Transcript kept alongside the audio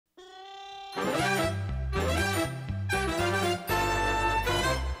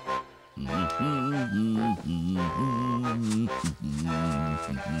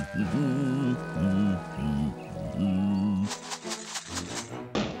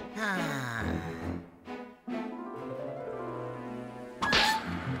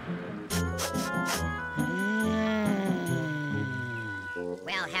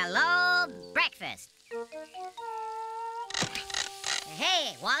Well, hello, breakfast.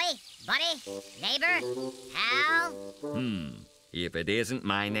 Hey, Wally, buddy, neighbor, pal. If it isn't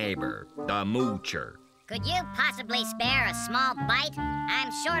my neighbor, the moocher. Could you possibly spare a small bite?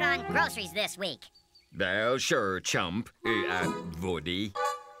 I'm short on groceries this week. Well, sure, chump. Woody.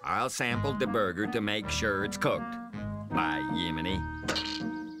 I'll sample the burger to make sure it's cooked. By Yemeni.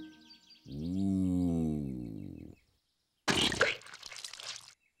 Ooh.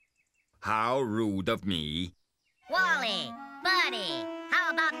 How rude of me. Wally, buddy, how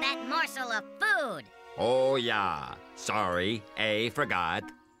about that morsel of food? Oh, yeah. Sorry, I forgot.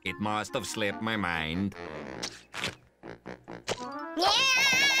 It must have slipped my mind.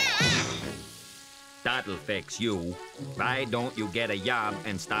 That'll fix you. Why don't you get a job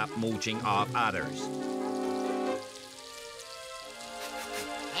and stop mooching off others?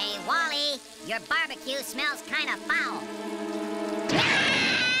 Hey, Wally, your barbecue smells kind of foul.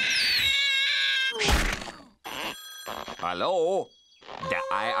 Hello? The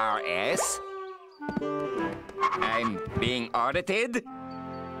IRS? I'm being audited?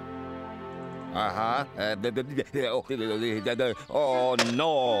 Uh-huh. Oh,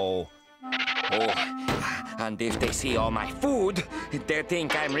 no. Oh, and if they see all my food, they'll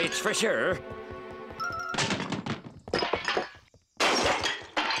think I'm rich for sure.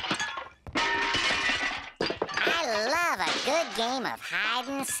 I love a good game of hide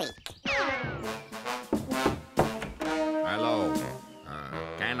and seek. Hello.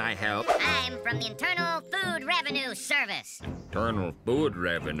 Can I help? I'm from the Internal Food Revenue Service. Internal Food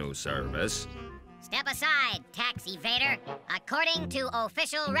Revenue Service? Step aside, tax evader. According to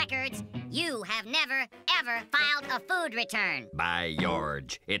official records, you have never, ever filed a food return. By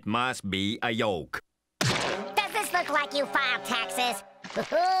George, it must be a yoke. Does this look like you filed taxes?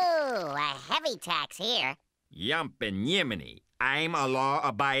 Ooh, a heavy tax here. Yumpin' Yemeni, I'm a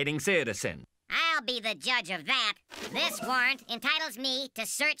law-abiding citizen. I'll be the judge of that. This warrant entitles me to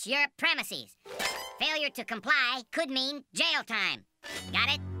search your premises. Failure to comply could mean jail time. Got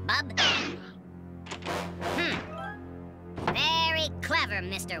it, bub? Very clever,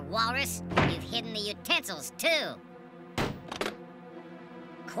 Mr. Walrus. You've hidden the utensils, too.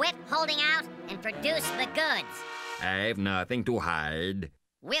 Quit holding out and produce the goods. I've nothing to hide.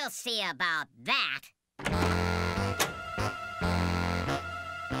 We'll see about that.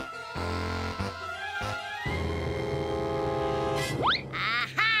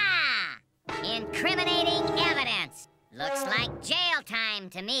 Aha! Incriminating evidence. Looks like jail time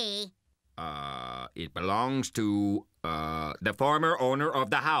to me. It belongs to, the former owner of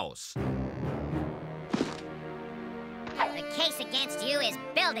the house. The case against you is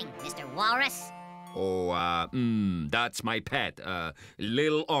building, Mr. Walrus. Oh, that's my pet,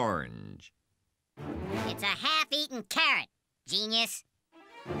 Little Orange. It's a half-eaten carrot, genius.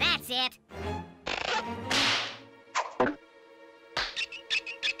 That's it.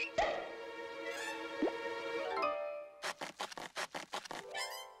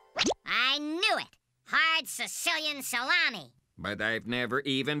 I knew it. Hard Sicilian salami. But I've never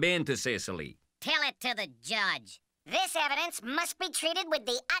even been to Sicily. Tell it to the judge. This evidence must be treated with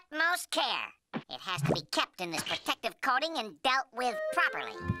the utmost care. It has to be kept in this protective coating and dealt with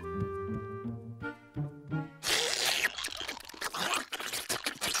properly.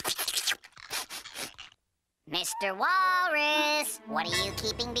 Mr. Walrus, what are you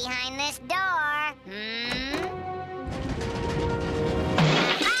keeping behind this door?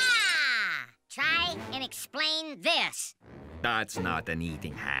 Aha! Try and explain this. That's not an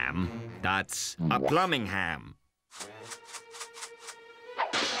eating ham. That's a plumbing ham.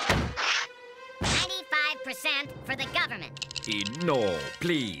 95% for the government. No,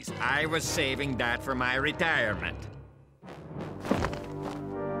 please. I was saving that for my retirement.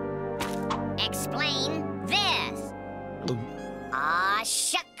 Explain this. Aw,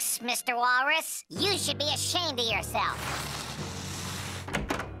 shucks, Mr. Walrus. You should be ashamed of yourself.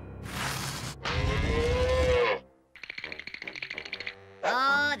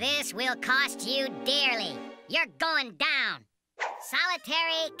 Oh, this will cost you dearly. You're going down.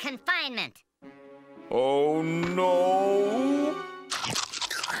 Solitary confinement. Oh, no.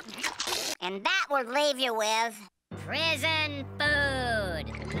 And that will leave you with prison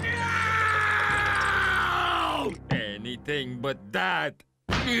food. No! Anything but that.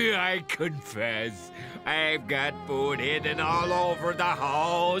 I confess, I've got food hidden all over the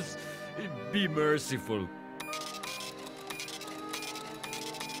house. Be merciful.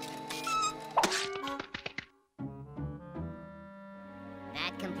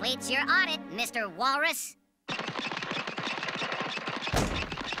 That completes your audit, Mr. Walrus.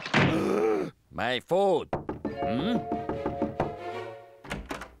 My food.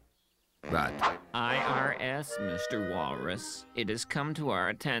 What? IRS, Mr. Walrus. It has come to our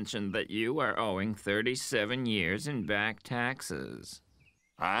attention that you are owing 37 years in back taxes.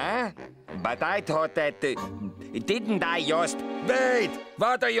 Huh? But I thought that... didn't I just... Wait!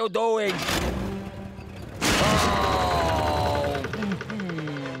 What are you doing? Oh!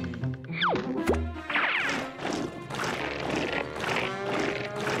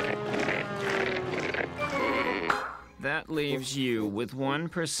 That leaves you with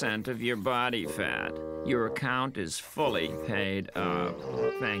 1% of your body fat. Your account is fully paid up.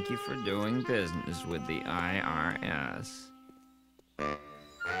 Thank you for doing business with the IRS.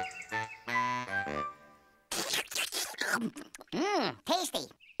 Tasty.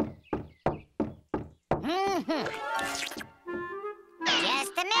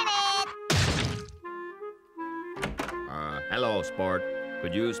 Just a minute. Hello, sport.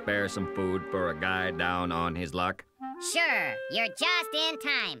 Could you spare some food for a guy down on his luck? Sure, you're just in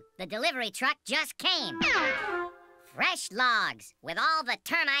time. The delivery truck just came. Fresh logs with all the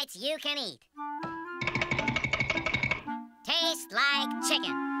termites you can eat. Tastes like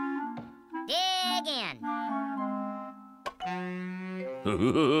chicken. Dig in.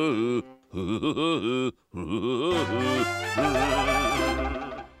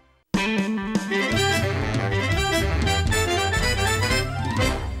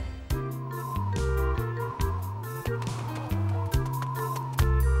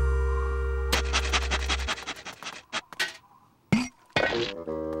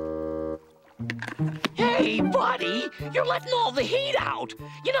 Hey, buddy, you're letting all the heat out.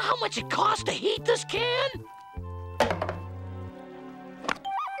 You know how much it costs to heat this can?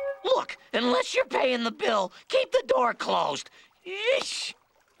 Look, unless you're paying the bill, keep the door closed. Eesh.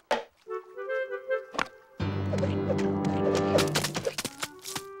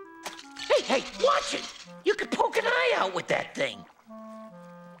 Hey, watch it. You could poke an eye out with that thing.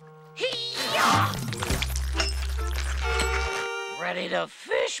 Hee-yah! Ready to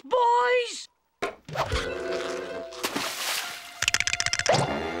fish, boys?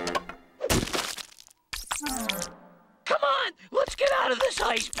 Come on, let's get out of this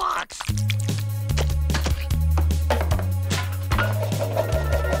ice box.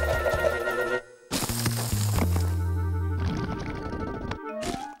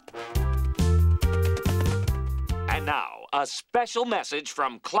 And now, a special message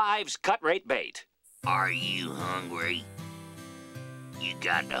from Clive's Cut Rate Bait. Are you hungry? You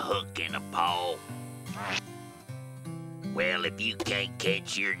got a hook and a pole? Well, if you can't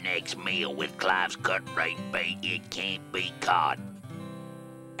catch your next meal with Clive's Cut Rate Bait, it can't be caught.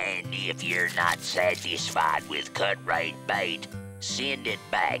 And if you're not satisfied with Cut Rate Bait, send it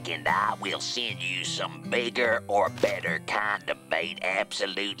back and I will send you some bigger or better kind of bait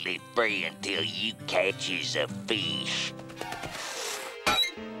absolutely free until you catches a fish.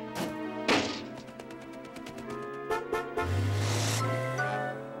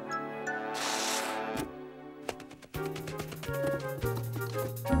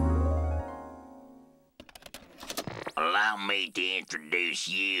 Allow me to introduce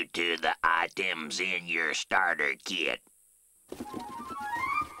you to the items in your starter kit.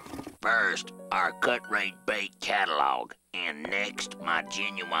 First, our cut rate bait catalog, and next, my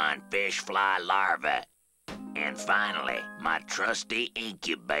genuine fish fly larva. And finally, my trusty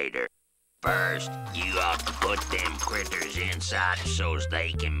incubator. First, you ought to put them critters inside so's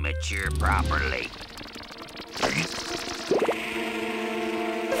they can mature properly.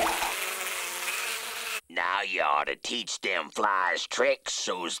 Now you ought to teach them flies tricks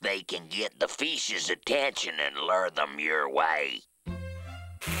so's they can get the fish's attention and lure them your way.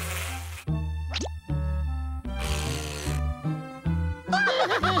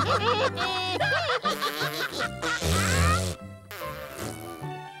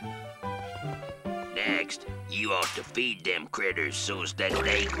 Next, you ought to feed them critters so's that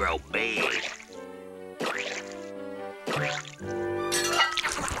they grow big.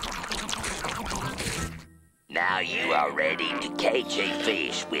 Now you are ready to catch a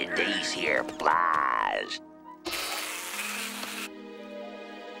fish with these here flies.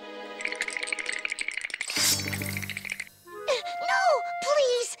 No,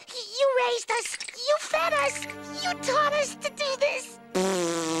 please. You raised us. You fed us. You taught us to do this.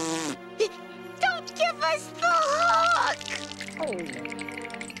 Don't give us the hook.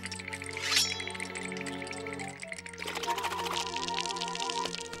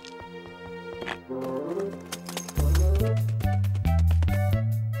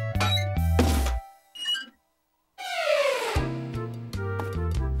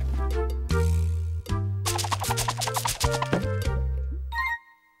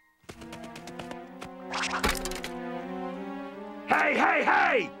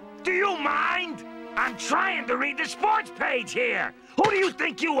 the sports page here. Who do you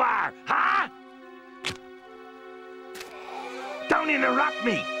think you are, huh? Don't interrupt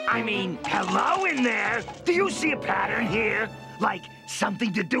me. I mean, hello in there. Do you see a pattern here? Like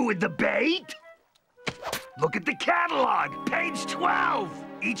something to do with the bait? Look at the catalog, page 12.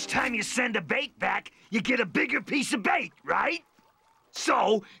 Each time you send a bait back, you get a bigger piece of bait, right?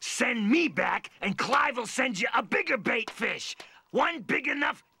 So, send me back, and Clive will send you a bigger bait fish. One big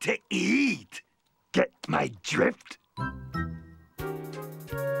enough to eat. Get my drift?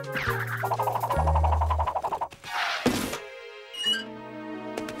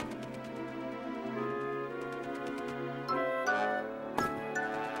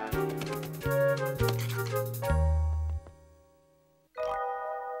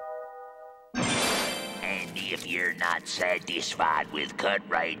 If you're not satisfied with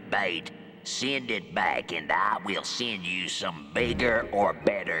cut-rate bait, send it back and I will send you some bigger or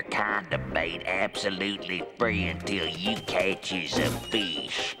better kind of bait absolutely free until you catches a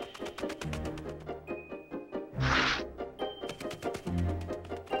fish.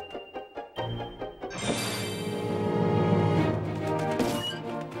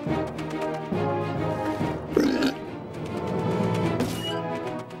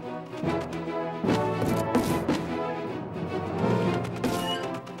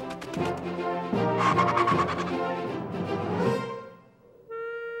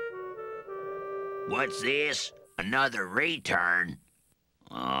 What's this? Another return?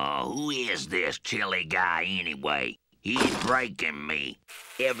 Oh, who is this chilly guy anyway? He's breaking me.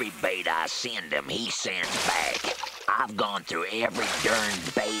 Every bait I send him, he sends back. I've gone through every darn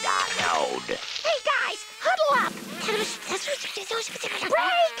bait I knowed. Hey, guys, huddle up.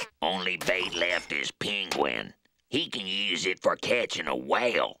 Break! Only bait left is penguin. He can use it for catching a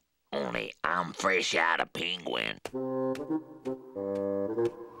whale. Only I'm fresh out of penguin.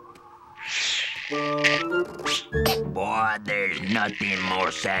 Boy, there's nothing more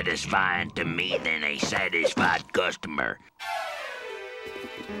satisfying to me than a satisfied customer.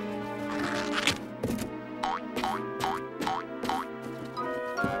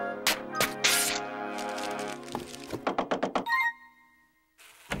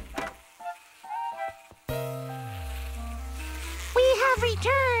 We have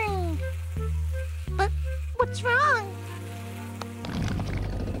returned. But what's wrong?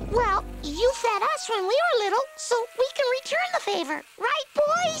 Well, you fed us when we were little, so we can return the favor. Right,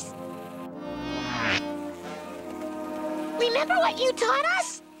 boys? Remember what you taught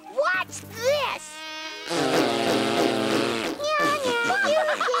us? Watch this!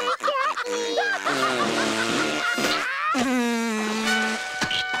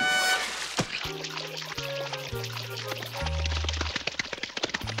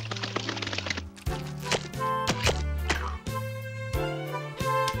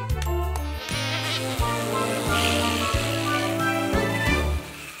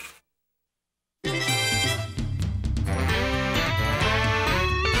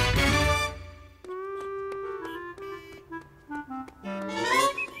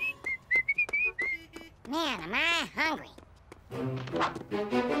 Man, am I hungry.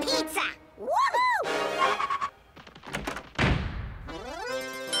 Pizza! Woohoo!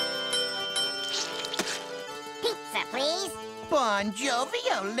 Pizza, please. Bon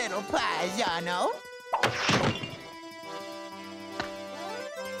Jovio, little paisano.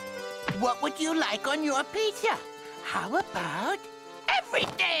 What would you like on your pizza? How about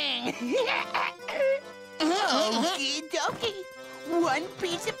everything? Okie dokie. One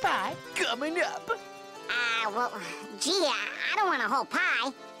piece of pie coming up. Well, gee, I don't want a whole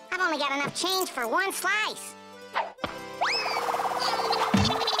pie. I've only got enough change for one slice.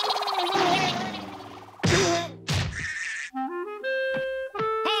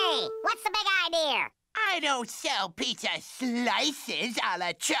 Hey, what's the big idea? I don't sell pizza slices a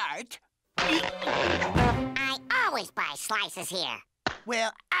la charte. I always buy slices here.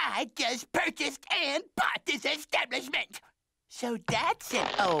 Well, I just purchased and bought this establishment. So that's an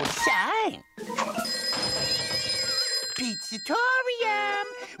old sign. Pizzatorium!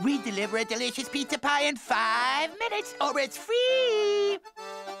 We deliver a delicious pizza pie in 5 minutes, or it's free!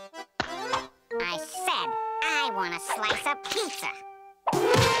 I said I want a slice of pizza.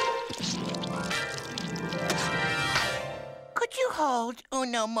 Could you hold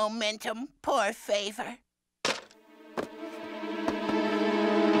uno momentum, por favor?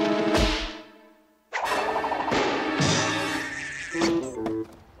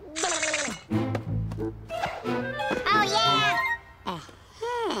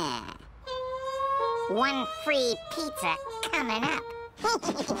 One free pizza coming up.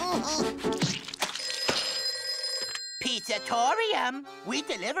 Pizzatorium. We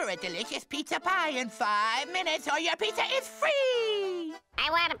deliver a delicious pizza pie in 5 minutes, or your pizza is free. I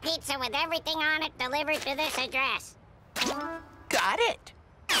want a pizza with everything on it delivered to this address. Got it.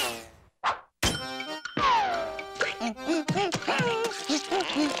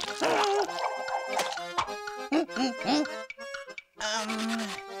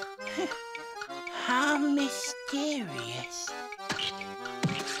 How mysterious.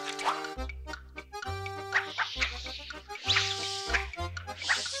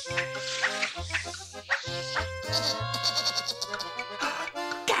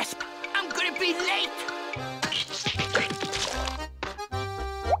 Gasp! I'm gonna be late!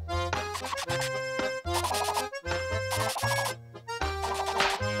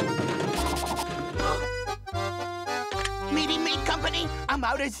 Meaty Meat Company, I'm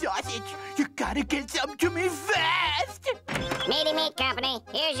out of sausage. You gotta get some to me fast! Meaty Meat Company,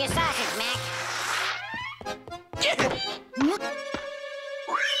 here's your sausage, Mac.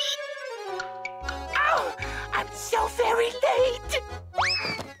 Oh, I'm so very late!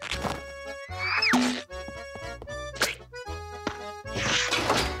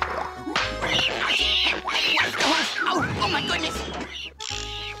 Oh my goodness!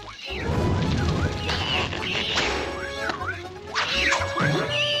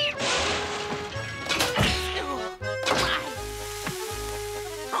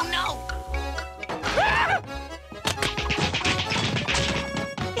 Oh no!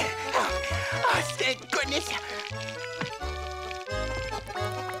 Oh, thank goodness!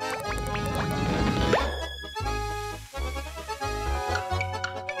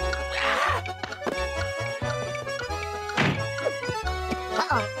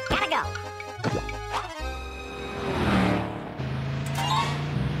 Uh-oh, gotta go.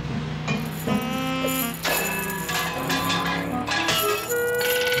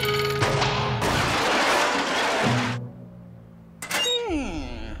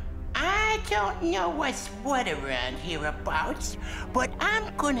 I don't know what's what around hereabouts, but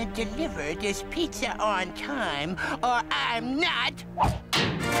I'm gonna deliver this pizza on time, or I'm not.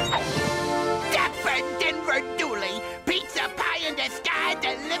 Dapper Denver Dooley, pizza pie in the sky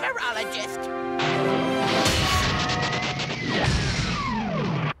deliverologist.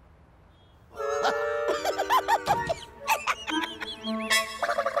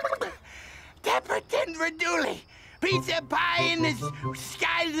 Dapper Denver Dooley, pizza pie in the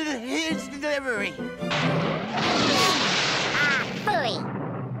sky, his delivery. Ah, phooey.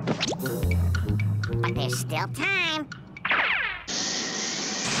 But there's still time.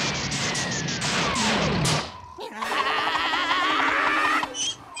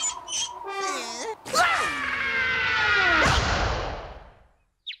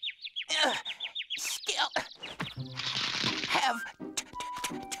 Still have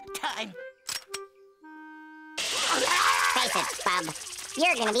time. Face it, bub.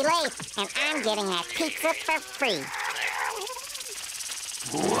 You're gonna be late, and I'm getting that pizza for free.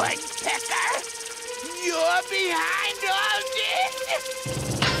 Woodpecker, you're behind all this?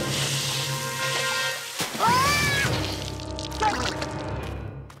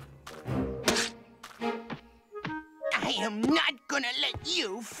 I am not gonna let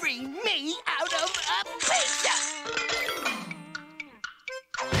you free me out of a pizza.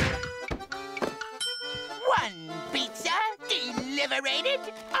 One pizza deliberated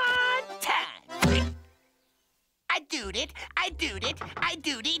on time. I doed it, I doed it, I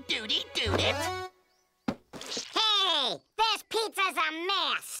doody doody doed it. Hey, this pizza's a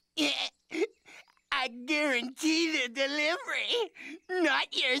mess. I guarantee the delivery, not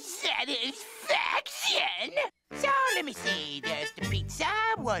your satisfaction. So let me see, there's the pizza,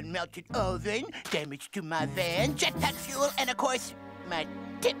 one melted oven, damage to my van, jetpack fuel, and of course, my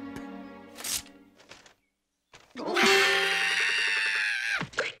tip.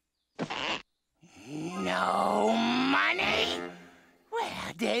 No money?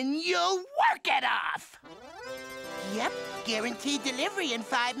 Well, then you'll work it off. Yep, guaranteed delivery in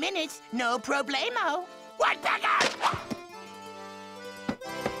 5 minutes. No problemo. Woodpecker!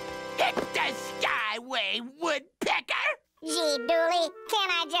 Hit the skyway, Woodpecker! Gee, Dooley,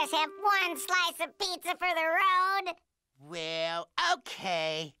 can't I just have one slice of pizza for the road? Well,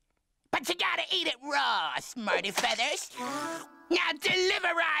 okay. But you gotta eat it raw, smarty feathers. Now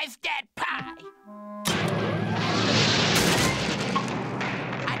deliverize that pie.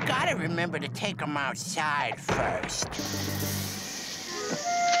 I gotta remember to take them outside first.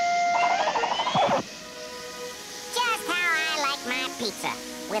 Just how I like my pizza,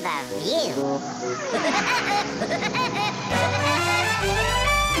 with a view.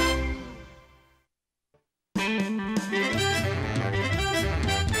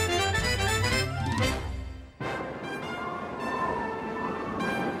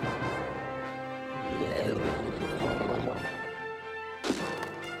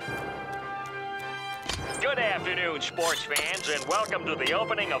 Good afternoon, sports fans, and welcome to the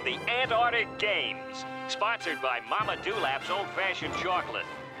opening of the Antarctic Games, sponsored by Mama Dewlap's old-fashioned chocolate.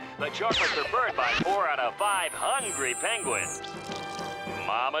 The chocolate preferred by 4 out of 5 hungry penguins.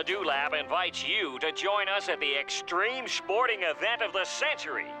 Mama Dewlap invites you to join us at the extreme sporting event of the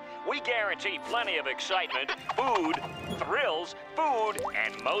century. We guarantee plenty of excitement, food, thrills, food,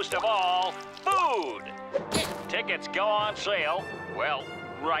 and most of all, food. Tickets go on sale, well,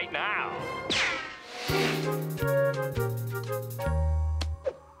 right now.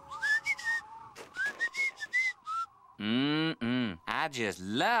 I just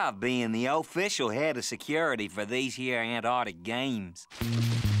love being the official head of security for these here Antarctic Games.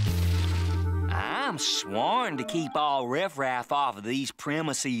 I'm sworn to keep all riffraff off of these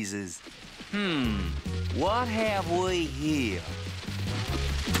premises. What have we here?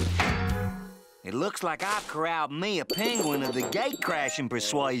 It looks like I've corralled me a penguin of the gate-crashing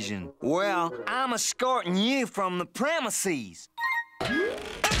persuasion. Well, I'm escorting you from the premises.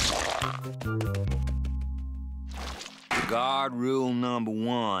 Guard rule number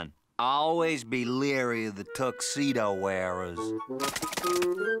 1. Always be leery of the tuxedo wearers.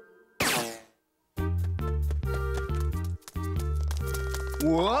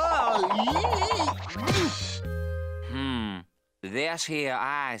 Whoa! This here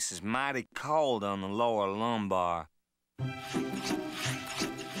ice is mighty cold on the lower lumbar.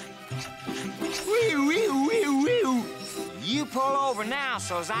 You pull over now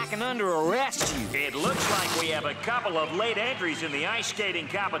so as I can under arrest you. It looks like we have a couple of late entries in the ice skating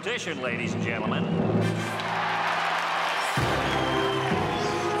competition, ladies and gentlemen.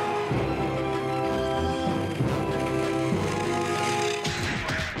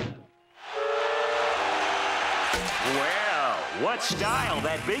 Well, what style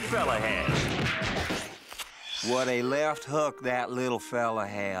that big fella has. What a left hook that little fella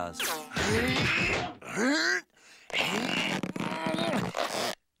has.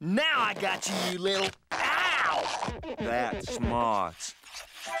 Now I got you, you little... Ow! That's smart.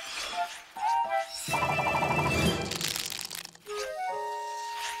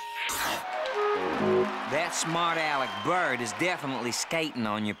 That smart aleck bird is definitely skating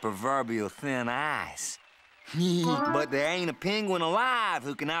on your proverbial thin ice. But there ain't a penguin alive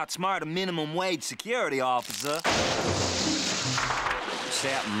who can outsmart a minimum wage security officer.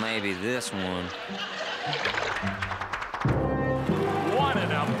 Except maybe this one. What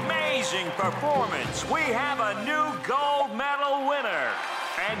an amazing performance! We have a new gold medal winner!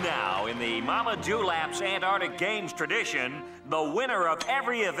 And now, in the Mama Dewlap's Antarctic Games tradition, the winner of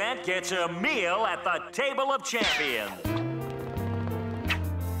every event gets a meal at the Table of Champions.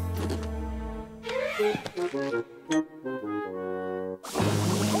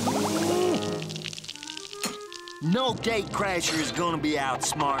 No gatecrasher is gonna be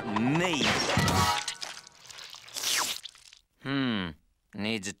outsmarting me.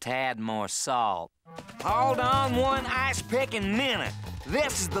 Needs a tad more salt. Hold on one ice-picking minute.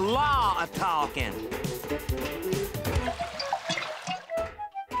 This is the law of talking.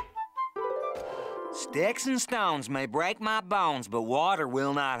 Sticks and stones may break my bones, but water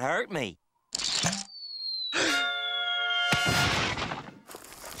will not hurt me.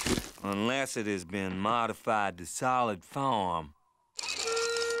 Unless it has been modified to solid form.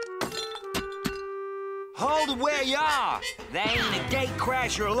 Hold it where you are! There ain't a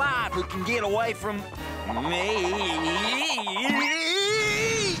gatecrasher alive who can get away from me.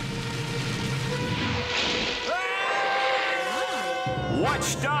 What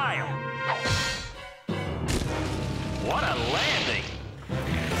style! What a landing!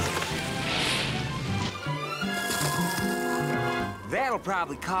 That'll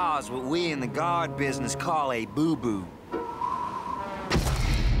probably cause what we in the guard business call a boo-boo.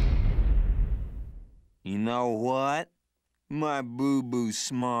 You know what? My boo-boo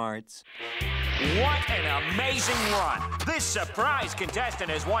smarts. What an amazing run! This surprise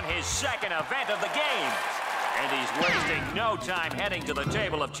contestant has won his second event of the games. And he's wasting no time heading to the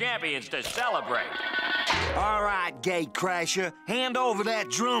Table of Champions to celebrate. All right, gatecrasher, hand over that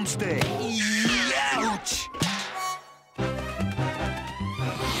drumstick. Ouch!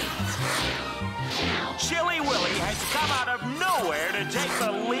 Chilly Willy has come out of nowhere to take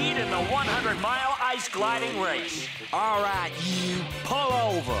the lead in the 100-mile ice gliding race. All right, you, pull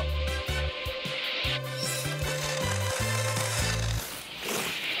over.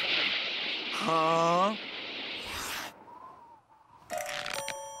 Huh?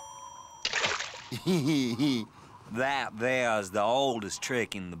 That there's the oldest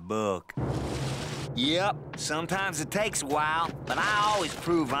trick in the book. Yep, sometimes it takes a while, but I always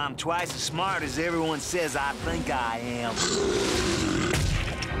prove I'm twice as smart as everyone says I think I am.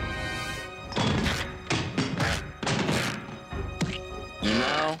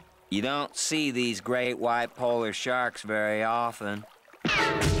 You don't see these great white polar sharks very often.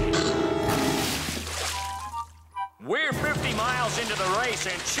 We're 50 miles into the race,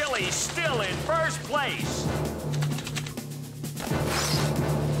 and Chili's still in first place.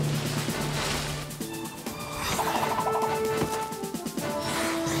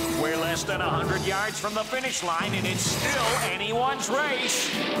 We're less than 100 yards from the finish line, and it's still anyone's race.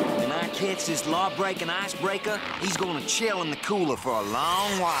 When I catch this law-breaking icebreaker, he's gonna chill in the cooler for a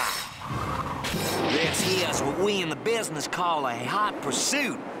long while. This here's what we in the business call a hot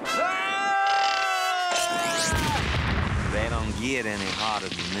pursuit. They don't get any hotter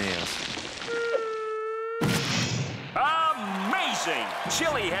than this. Amazing!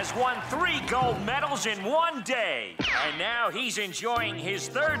 Chili has won 3 gold medals in one day. And now he's enjoying his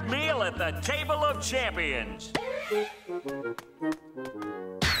 3rd meal at the table of champions.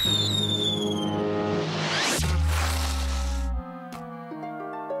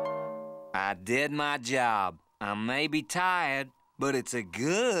 I did my job. I may be tired, but it's a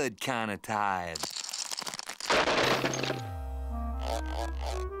good kind of tired.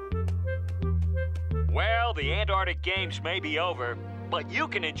 Well, the Antarctic Games may be over, but you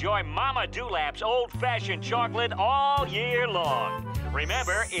can enjoy Mama Dewlap's old-fashioned chocolate all year long.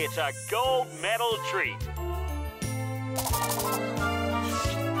 Remember, it's a gold medal treat.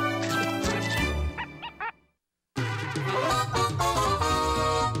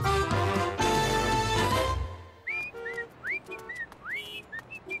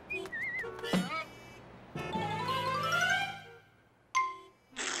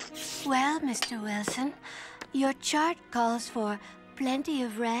 Well, Mr. Wilson, your chart calls for plenty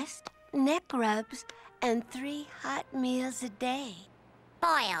of rest, neck rubs, and 3 hot meals a day.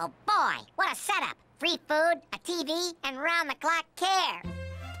 Boy, oh boy, what a setup. Free food, a TV, and round-the-clock care.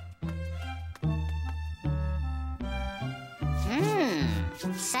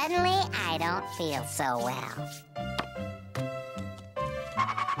 Suddenly, I don't feel so well.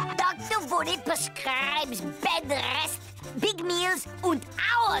 Dr. Woody prescribes bed rest, big meals, and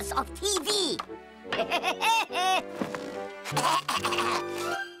hours of TV.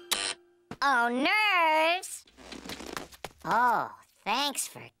 Oh, nurse! Oh, thanks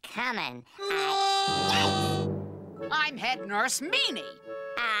for coming. I'm head nurse Meanie.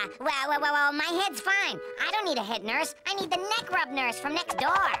 Well, my head's fine. I don't need a head nurse. I need the neck rub nurse from next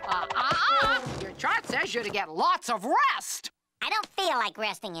door. Your chart says you're to get lots of rest. I don't feel like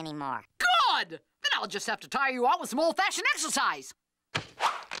resting anymore. Good! Then I'll just have to tire you out with some old-fashioned exercise.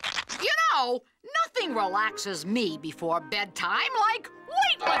 You know, nothing relaxes me before bedtime like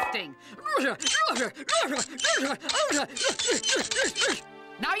weightlifting.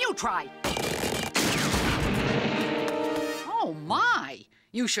 Now you try. Oh, my.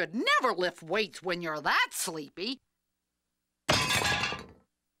 You should never lift weights when you're that sleepy.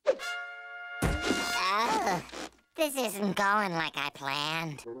 This isn't going like I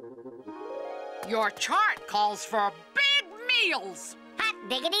planned. Your chart calls for big meals. Hot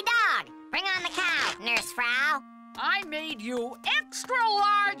diggity dog! Bring on the cow, Nurse Frau. I made you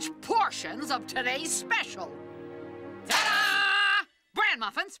extra-large portions of today's special. Ta-da! Bran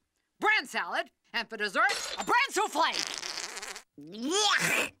muffins, bran salad, and for dessert, a bran souffle.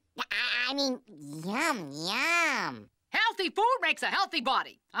 Yeah! I mean, yum, yum. Healthy food makes a healthy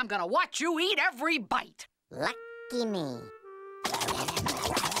body. I'm gonna watch you eat every bite. Lucky me.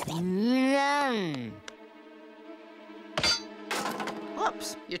 Yum.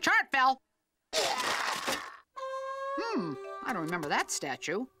 Oops, your chart fell. I don't remember that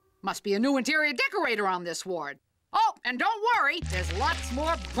statue. Must be a new interior decorator on this ward. Oh, and don't worry, there's lots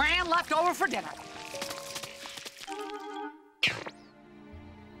more bran left over for dinner.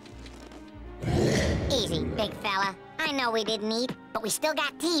 Easy, big fella. I know we didn't eat, but we still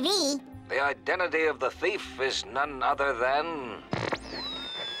got TV. The identity of the thief is none other than...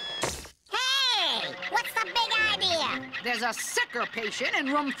 Hey! What's the big idea? There's a sicker patient in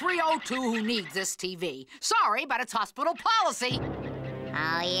room 302 who needs this TV. Sorry, but it's hospital policy.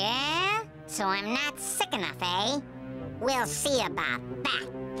 Oh, yeah? So I'm not sick enough, eh? We'll see about that.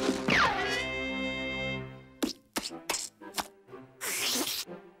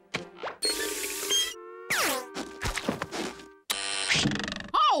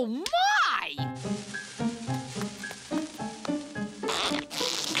 Oh, my!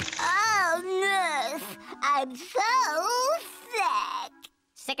 Oh, nurse, I'm so sick.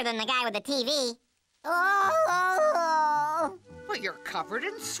 Sicker than the guy with the TV. Oh! But you're covered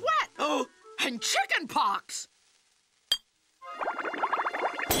in sweat. Oh, and chicken pox.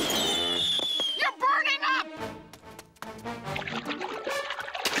 You're burning up!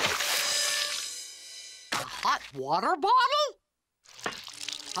 A hot water bottle?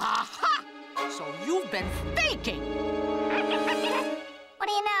 Aha! So you've been faking. What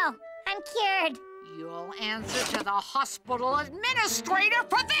do you know? I'm cured. You'll answer to the hospital administrator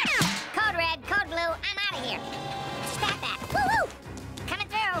for this! Code red, code blue, I'm out of here. Stop that. Woo-hoo! Coming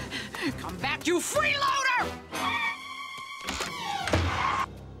through. Come back, you freeloader!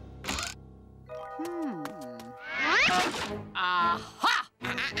 Aha!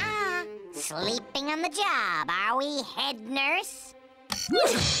 Sleeping on the job, are we, head nurse?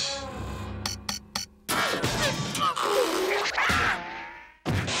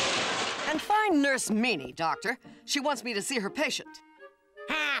 And find Nurse Meanie, Doctor. She wants me to see her patient.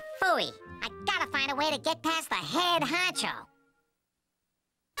 Ah, phooey. I gotta find a way to get past the head honcho.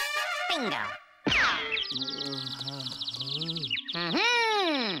 Bingo.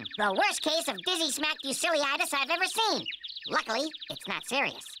 The worst case of dizzy smack fusilliitis I've ever seen. Luckily, it's not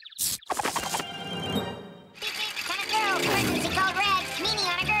serious. Coming through. Emergency code red. Meanie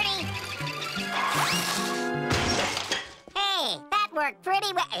on a gurney. Hey, that worked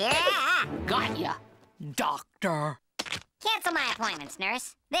pretty well. Yeah. Got ya, doctor. Cancel my appointments,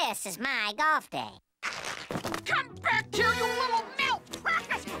 nurse. This is my golf day. Come back here, you little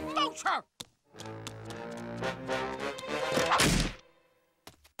malpractice promoter!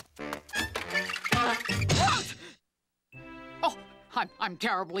 Oh, I'm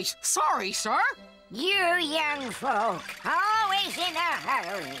terribly sorry, sir. You young folk, always in a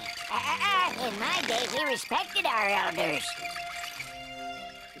hurry. In my day, we respected our elders.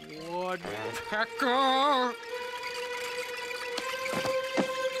 Woodpecker.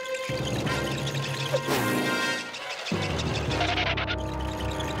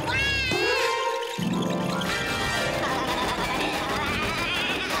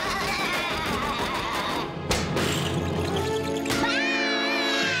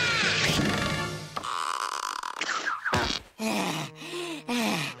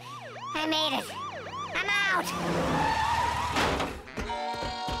 I made it. I'm out.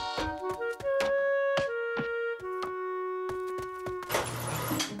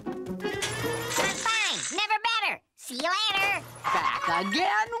 I'm fine. Never better. See you later. Back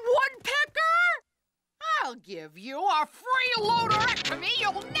again, Woodpecker? I'll give you a freeloaderectomy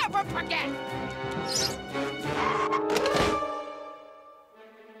you'll never forget.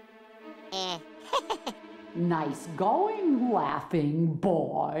 Nice going, laughing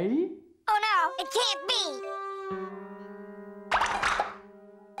boy. Oh no, it can't be.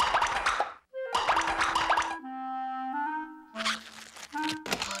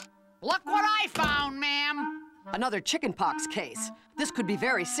 Look what I found, ma'am. Another chickenpox case. This could be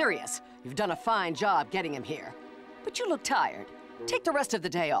very serious. You've done a fine job getting him here. But you look tired. Take the rest of the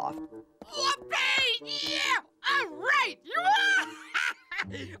day off. Whoopee! Yeah! All right!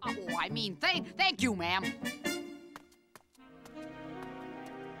 Oh, I mean, thank you, ma'am.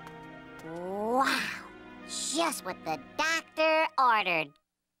 Wow. Just what the doctor ordered.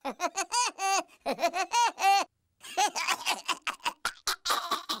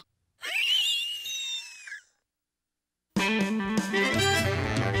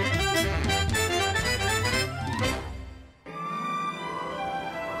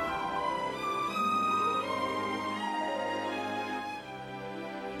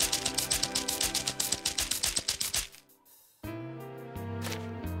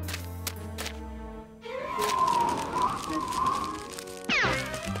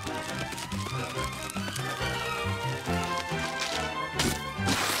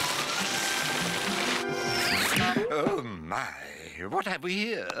 Oh, my. What have we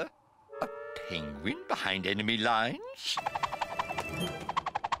here? A penguin behind enemy lines?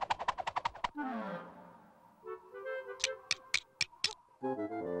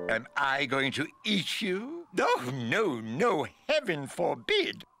 Am I going to eat you? Oh, no, no, heaven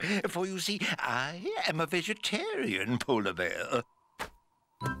forbid. For you see, I am a vegetarian polar bear.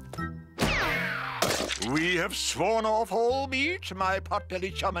 We have sworn off all meat, my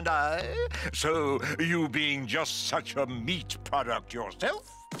pot-bellied chum and I. So, you being just such a meat product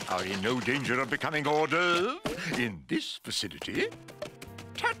yourself, are in no danger of becoming hors d'oeuvre in this vicinity.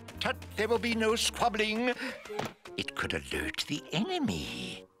 Tut, tut, there will be no squabbling. It could alert the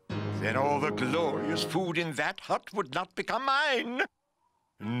enemy. Then all the glorious food in that hut would not become mine.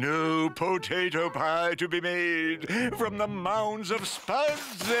 No potato pie to be made from the mounds of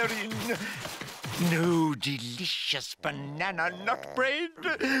spuds therein. No delicious banana nut bread.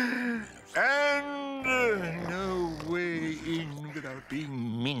 And no way in without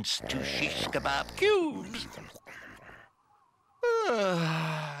being minced to shish kebab cubes.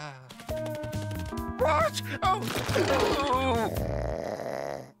 What? Oh!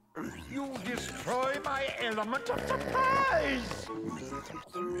 You destroy my my element of surprise.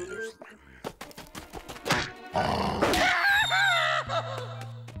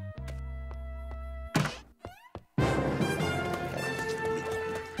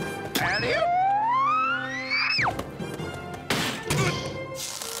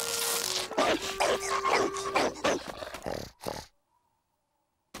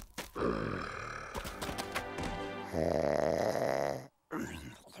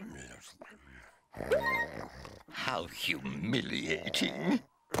 How humiliating.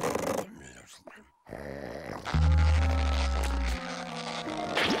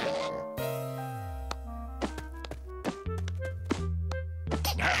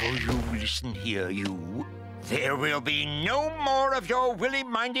 Now you listen here, you. There will be no more of your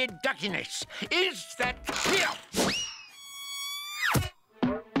willy-minded duckiness. Is that clear?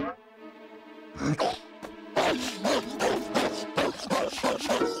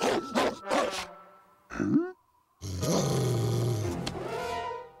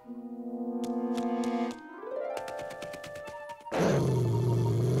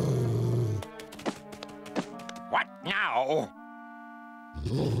 What now?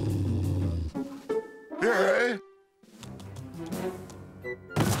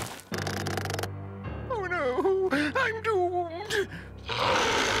 Oh no, I'm doomed.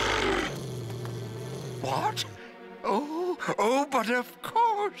 What? Oh, but of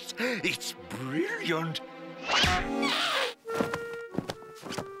course. It's brilliant.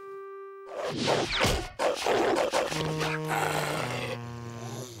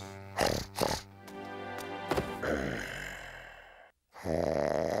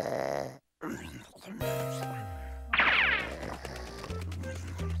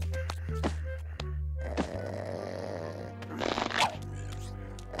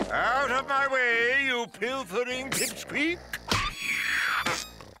 Out of my way, you pilfering pipsqueak!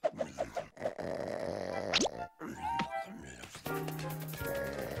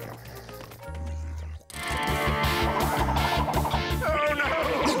 Oh no!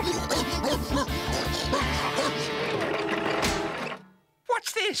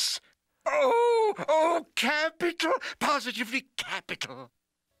 What's this? Oh, capital! Positively capital!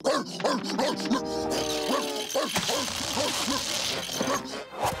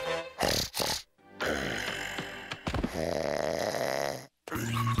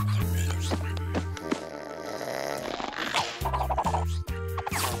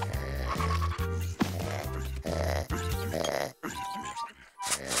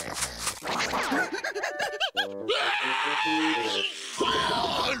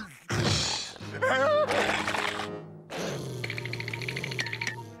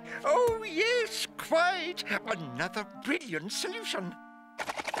 Oh, yes, quite. Another brilliant solution.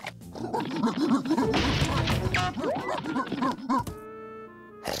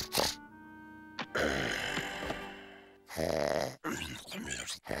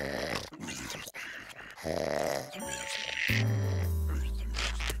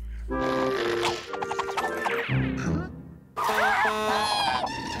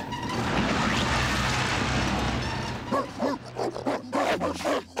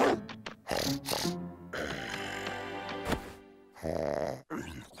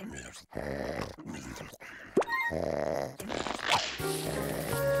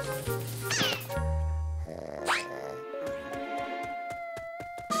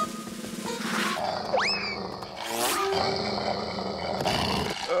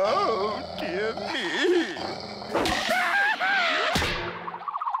 Oh, dear me.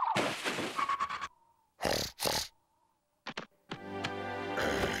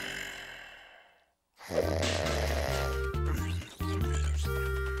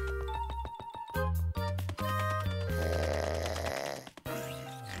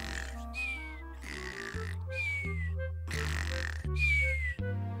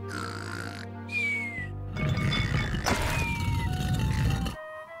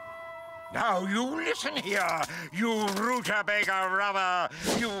 Now you listen here, you rutabaga robber,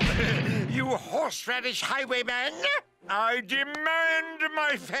 you horseradish highwayman. I demand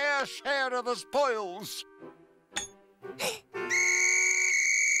my fair share of the spoils.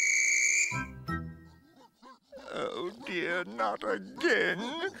 Oh dear, not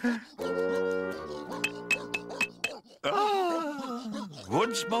again. Ah,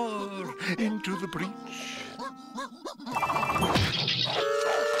 once more into the breach.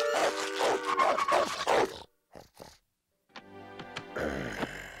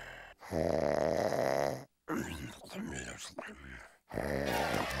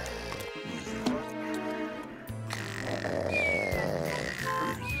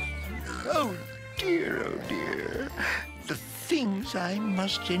 Oh dear, the things I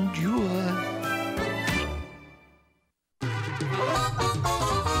must endure.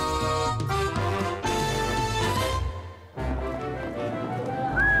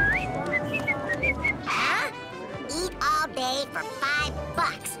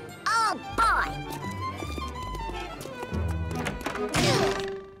 Oh, boy!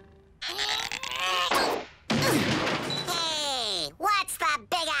 Hey, what's the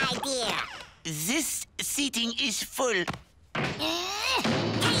big idea? This seating is full. But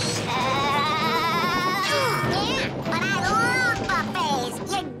I love buffets.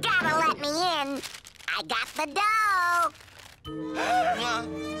 You gotta let me in. I got the dough.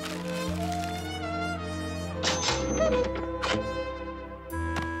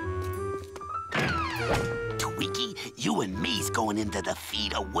 Tweaky, you and me's going into the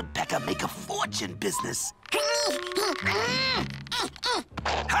feed a woodpecker make a fortune business.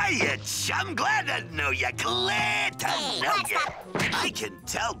 Hiya, chum. Glad to know you. Glad to know you. I can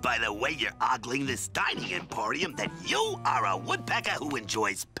tell by the way you're ogling this dining emporium that you are a woodpecker who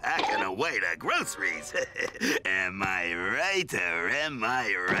enjoys packing away the groceries. Am I right or am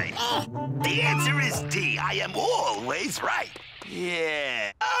I right? The answer is D. I am always right.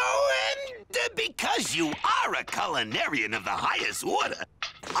 Yeah. Oh, and because you are a culinarian of the highest order,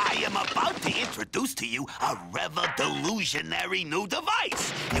 I am about to introduce to you a revolutionary new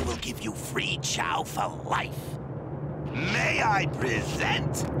device. It will give you free chow for life. May I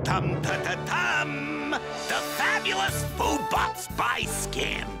present, the fabulous food box by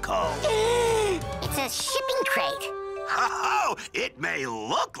Scamco. It's a shipping crate. Oh, it may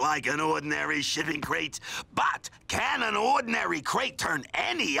look like an ordinary shipping crate, but can an ordinary crate turn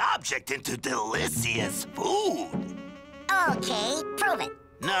any object into delicious food? Okay, prove it.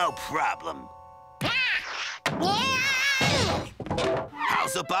 No problem.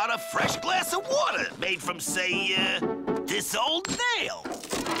 How's about a fresh glass of water made from, say, this old nail?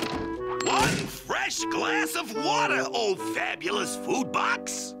 One fresh glass of water, oh fabulous food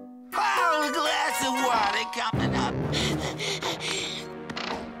box. Whole glass of water coming up.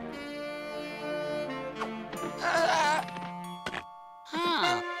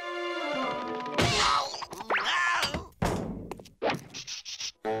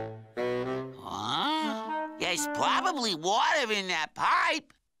 There's probably water in that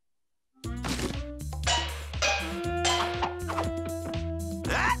pipe.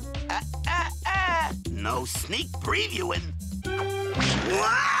 No sneak previewing.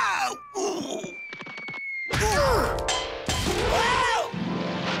 Wow! Ooh. Wow!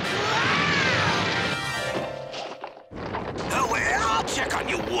 Oh, well, I'll check on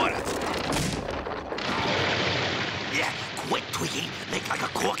your water. Yeah, quick, Twiggy. Make like a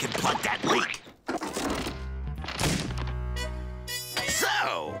cork and plug that leak.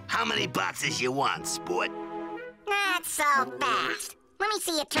 So, how many boxes you want, sport? Not so fast. Let me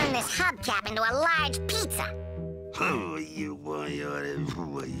see you turn this hubcap into a large pizza. Oh, you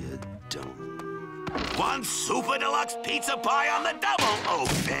don't. One super deluxe pizza pie on the double. Oh,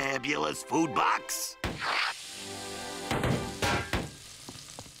 fabulous food box.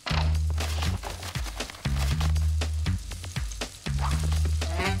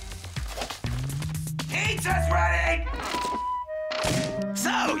 Pizza's ready!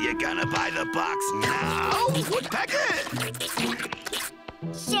 So, you're gonna buy the box now, Woodpecker?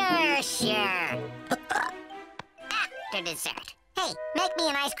 Sure. After dessert. Hey, make me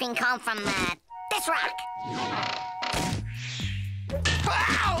an ice cream cone from, this rock.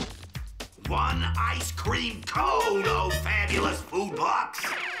 Wow! One ice cream cone, oh fabulous food box.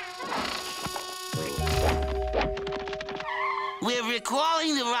 We're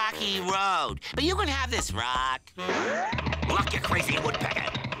recalling the rocky road, but you can have this rock. Look, you crazy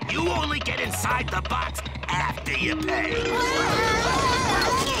woodpecker. You only get inside the box after you pay.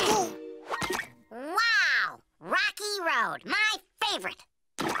 Wow! Rocky Road, my favorite.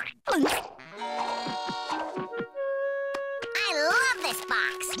 I love this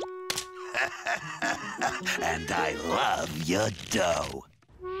box. And I love your dough.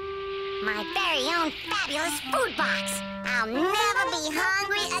 My very own fabulous food box. I'll never be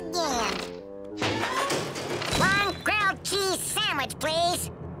hungry again. One grilled cheese sandwich,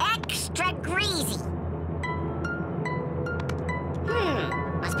 please. Extra greasy.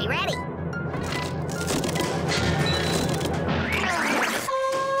 Must be ready.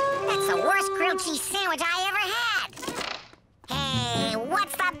 That's the worst grilled cheese sandwich I ever had. Hey,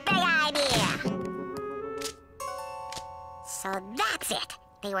 what's the big idea? So that's it.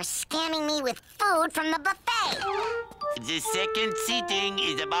 They were scamming me with food from the buffet. The second seating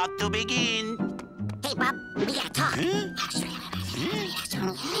is about to begin. Hey, Bob, we gotta talk.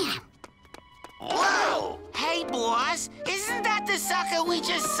 Whoa! Hey, boss, isn't that the sucker we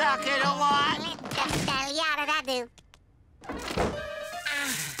just suckered a lot?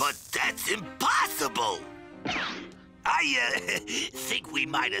 But that's impossible! I think we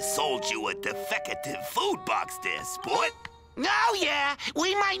might have sold you a defective food box there, sport. Oh, yeah.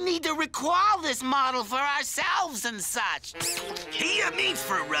 We might need to recall this model for ourselves and such. He means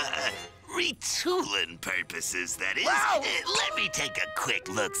for, retooling purposes, that is. Whoa! Let me take a quick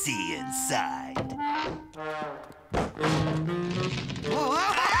look-see inside. Whoa!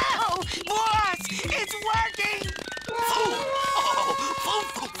 Boss! It's working! Food! Oh,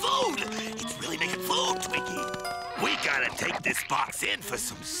 food! It's really making food, Twinkie. We gotta take this box in for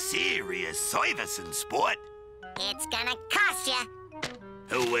some serious servicing, sport. It's gonna cost you.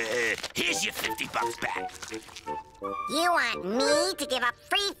 Oh, here's your $50 back. You want me to give up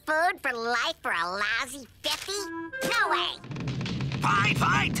free food for life for a lousy 50? No way!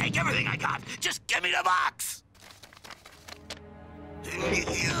 Fine, take everything I got. Just give me the box.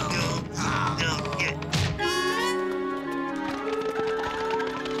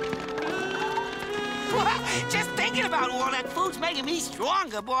 Just thinking about all that food's making me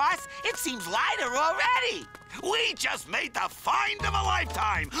stronger, boss. It seems lighter already. We just made the find of a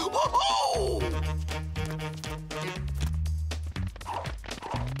lifetime. Woohoo!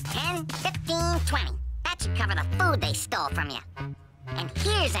 10, 15, 20. That should cover the food they stole from you. And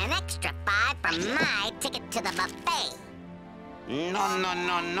here's an extra 5 for my ticket to the buffet.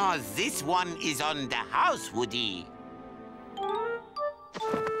 No. This one is on the house, Woody.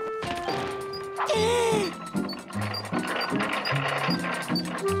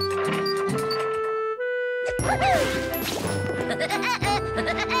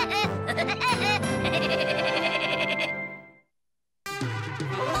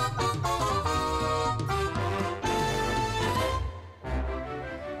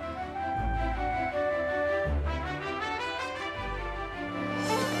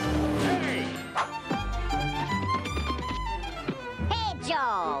 Hey,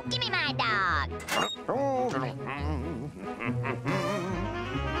 Joe, give me my dog.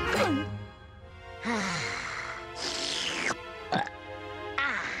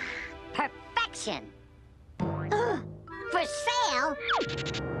 Perfection. For sale?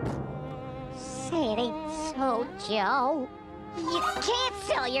 Say it ain't so, Joe. You can't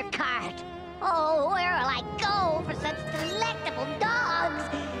sell your cart. Oh, where will I go for such delectable dogs?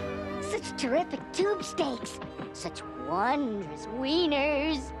 Such terrific tube steaks. Such wondrous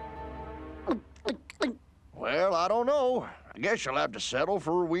wieners. Well, I don't know. I guess you'll have to settle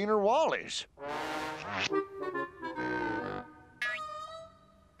for Wiener Wallies.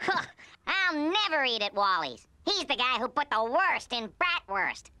 Huh, I'll never eat at Wally's. He's the guy who put the worst in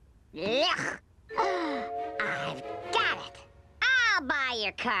bratwurst. Ugh. I've got it. I'll buy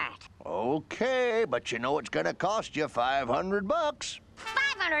your cart. Okay, but you know it's gonna cost you $500. $500?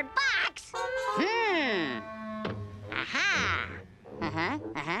 Aha.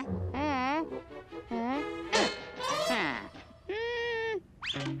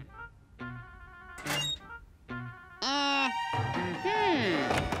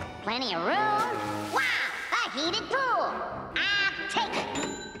 Plenty of room. Wow, a heated pool. I'll take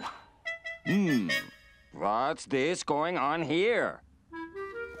it. What's this going on here?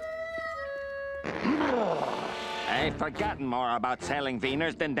 I've forgotten more about selling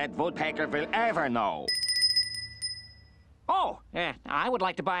wieners than that woodpecker will ever know. Oh, I would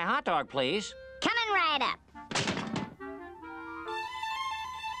like to buy a hot dog, please. Coming right up.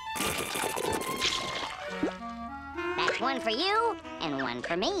 That's one for you and one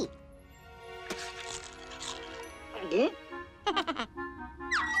for me.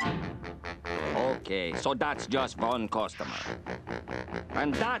 Okay, so that's just one customer.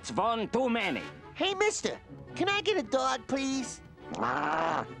 And that's one too many. Hey, mister, can I get a dog, please?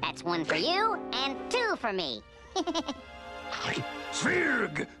 That's one for you and 2 for me.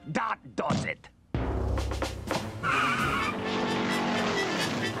 Zwerg, that does it.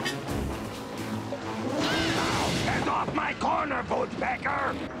 Get off my corner,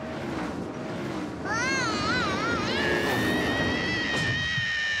 woodpecker!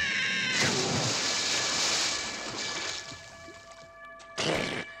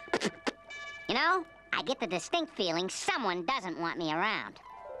 You know, I get the distinct feeling someone doesn't want me around.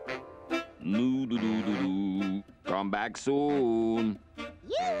 No. Come back soon. You!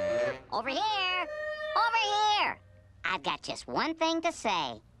 Over here! Over here! I've got just one thing to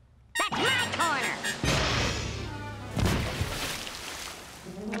say. That's my corner!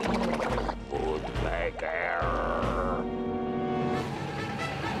 Woodpecker.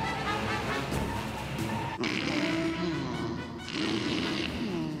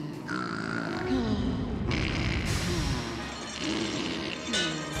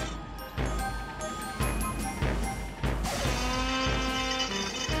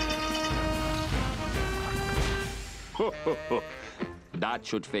 That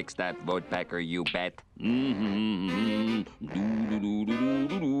should fix that, Woodpecker, you bet.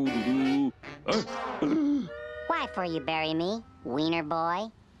 Why for you bury me, wiener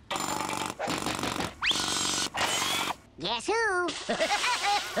boy? Guess who?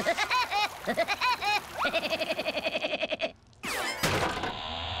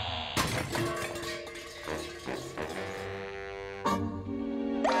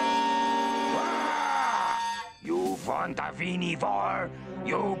 You want a Winnie war?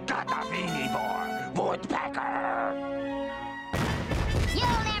 You got a Winnie war, Woodpecker!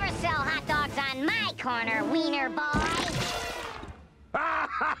 You'll never sell hot dogs on my corner, wiener boy!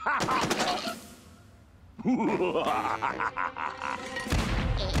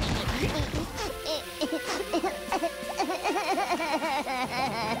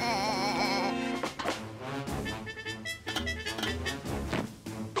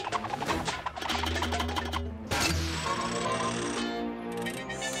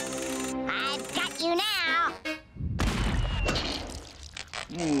 I've got you now!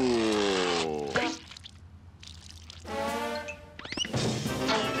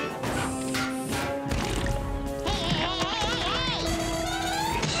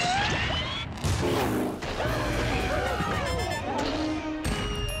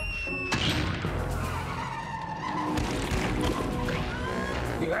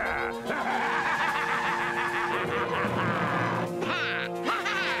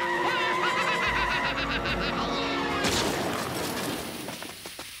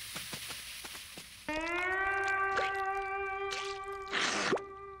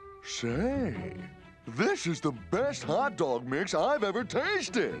 Say, this is the best hot dog mix I've ever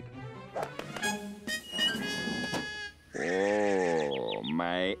tasted. Oh,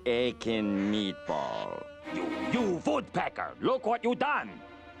 my aching meatball. You Woodpecker, look what you done!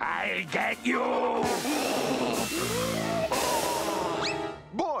 I'll get you!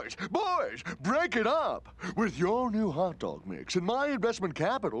 Boys, break it up. With your new hot dog mix and my investment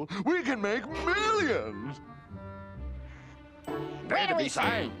capital, we can make millions. Where do we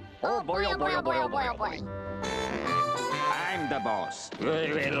sign? Oh boy, oh boy, oh boy, oh boy, oh boy. I'm the boss.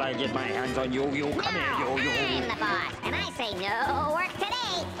 Will I get my hands on you? You come here, you. I'm the boss, and I say no work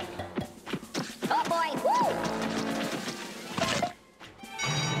today. Oh boy, woo!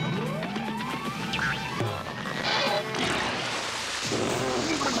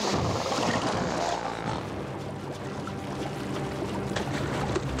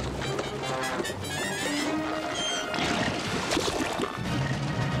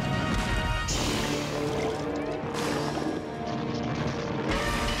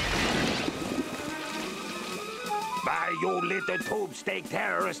 You little tube steak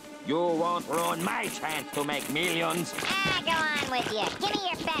terrorist, you won't ruin my chance to make millions. Go on with you. Give me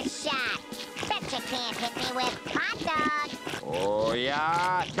your best shot. Bet you can't hit me with hot dogs. Oh,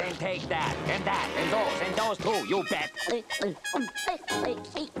 yeah? Then take that, and those too, you bet. Hey,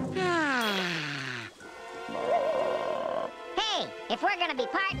 if we're gonna be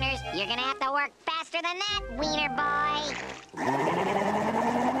partners, you're gonna have to work faster than that, wiener boy.